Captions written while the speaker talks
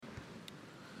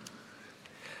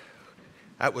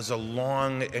That was a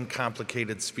long and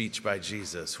complicated speech by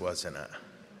Jesus, wasn't it?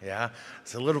 Yeah?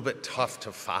 It's a little bit tough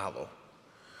to follow.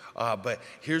 But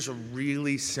here's a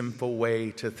really simple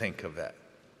way to think of it.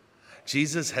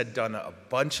 Jesus had done a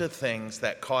bunch of things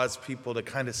that caused people to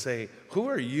kind of say, who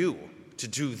are you to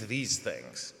do these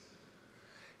things?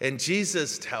 And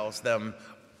Jesus tells them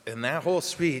in that whole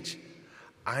speech,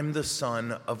 I'm the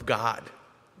Son of God.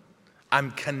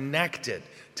 I'm connected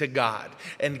to God,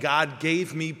 and God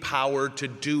gave me power to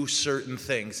do certain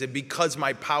things. And because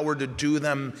my power to do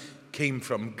them came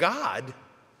from God,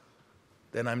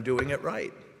 then I'm doing it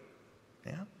right.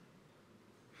 Yeah.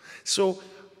 So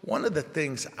one of the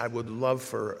things I would love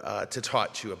to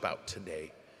talk to you about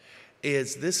today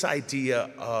is this idea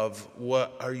of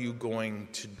what are you going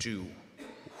to do?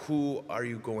 Who are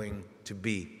you going to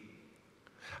be?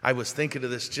 I was thinking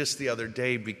of this just the other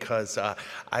day because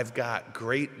I've got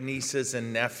great nieces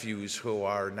and nephews who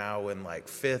are now in like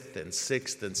 5th and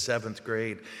 6th and 7th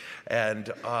grade.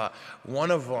 And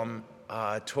one of them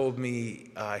told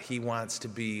me he wants to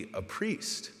be a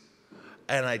priest.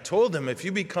 And I told him, if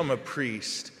you become a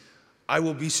priest, I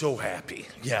will be so happy.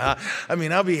 Yeah, I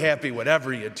mean, I'll be happy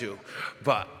whatever you do.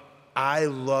 But I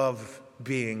love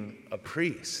being a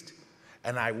priest.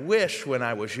 And I wish when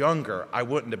I was younger, I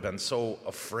wouldn't have been so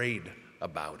afraid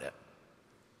about it.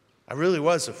 I really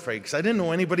was afraid because I didn't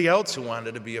know anybody else who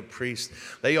wanted to be a priest.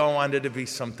 They all wanted to be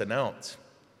something else.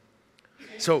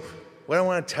 So what I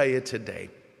want to tell you today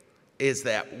is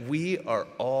that we are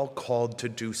all called to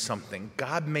do something.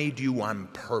 God made you on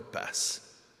purpose.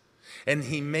 And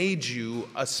he made you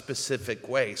a specific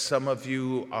way. Some of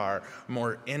you are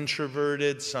more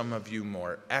introverted, some of you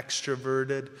more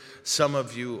extroverted, some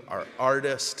of you are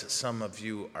artists, some of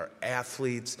you are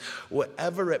athletes,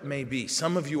 whatever it may be.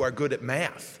 Some of you are good at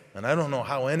math, and I don't know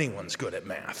how anyone's good at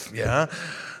math, yeah?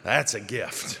 That's a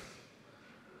gift.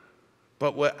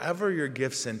 But whatever your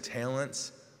gifts and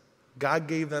talents, God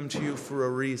gave them to you for a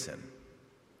reason.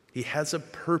 He has a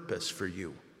purpose for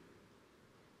you.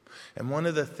 And one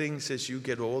of the things as you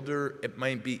get older, it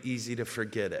might be easy to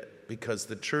forget it because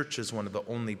the church is one of the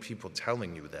only people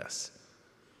telling you this.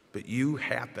 But you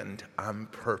happened on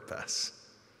purpose.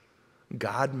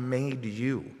 God made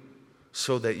you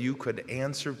so that you could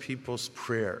answer people's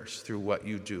prayers through what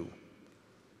you do.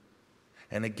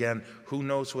 And again, who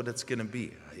knows what it's going to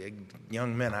be?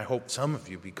 Young men, I hope some of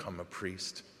you become a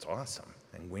priest. It's awesome,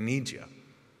 and we need you.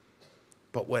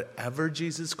 But whatever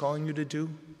Jesus is calling you to do,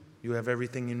 you have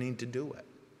everything you need to do it.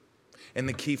 And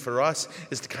the key for us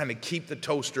is to kind of keep the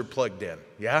toaster plugged in,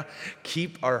 yeah?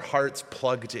 Keep our hearts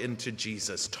plugged into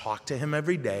Jesus. Talk to him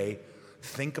every day.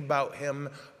 Think about him.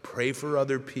 Pray for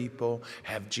other people.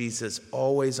 Have Jesus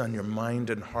always on your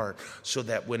mind and heart so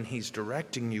that when he's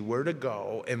directing you where to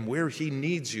go and where he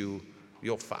needs you,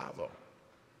 you'll follow.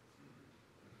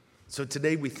 So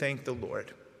today we thank the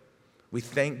Lord. We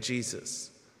thank Jesus.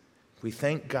 We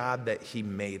thank God that he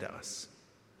made us.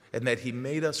 And that he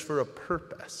made us for a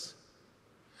purpose.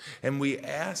 And we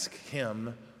ask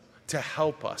him to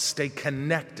help us stay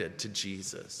connected to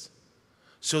Jesus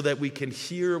so that we can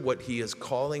hear what he is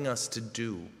calling us to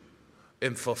do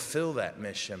and fulfill that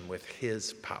mission with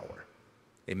his power.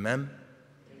 Amen?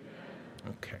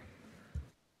 Amen. Okay.